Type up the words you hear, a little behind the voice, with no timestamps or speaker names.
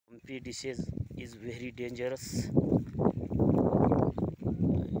lumpy disease is very dangerous.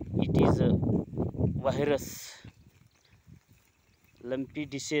 It is a virus. Lumpy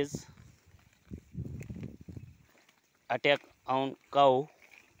disease attack on cow.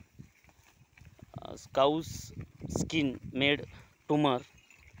 Cow's skin made tumor.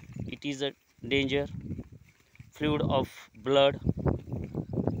 It is a danger. Fluid of blood.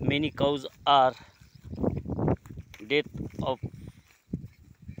 Many cows are dead of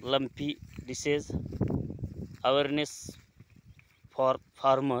lumpy disease. Awareness for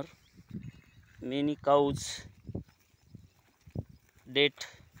farmer. Many cows dead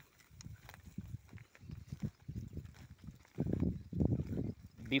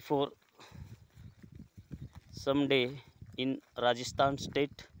before someday in Rajasthan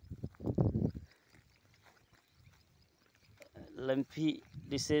state. Lumpy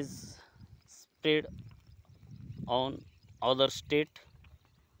disease spread on other state.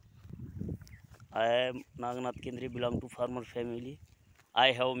 I am Naganath Kendri, belong to farmer family.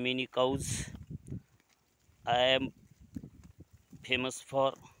 I have many cows. I am famous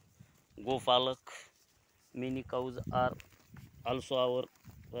for Gopalak. Many cows are also our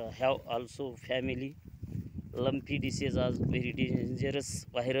have also family. Lumpy disease is very dangerous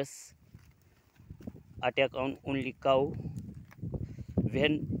virus. Attack on only cow.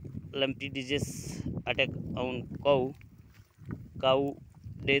 When lumpy disease attack on cow, cow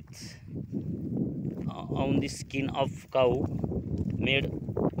death on the skin of cow made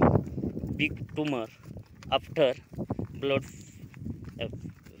big tumor after blood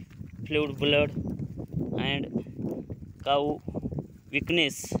fluid blood and cow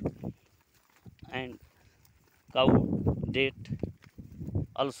weakness and cow death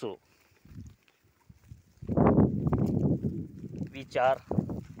also, which are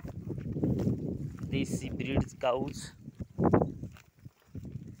desi breed cows.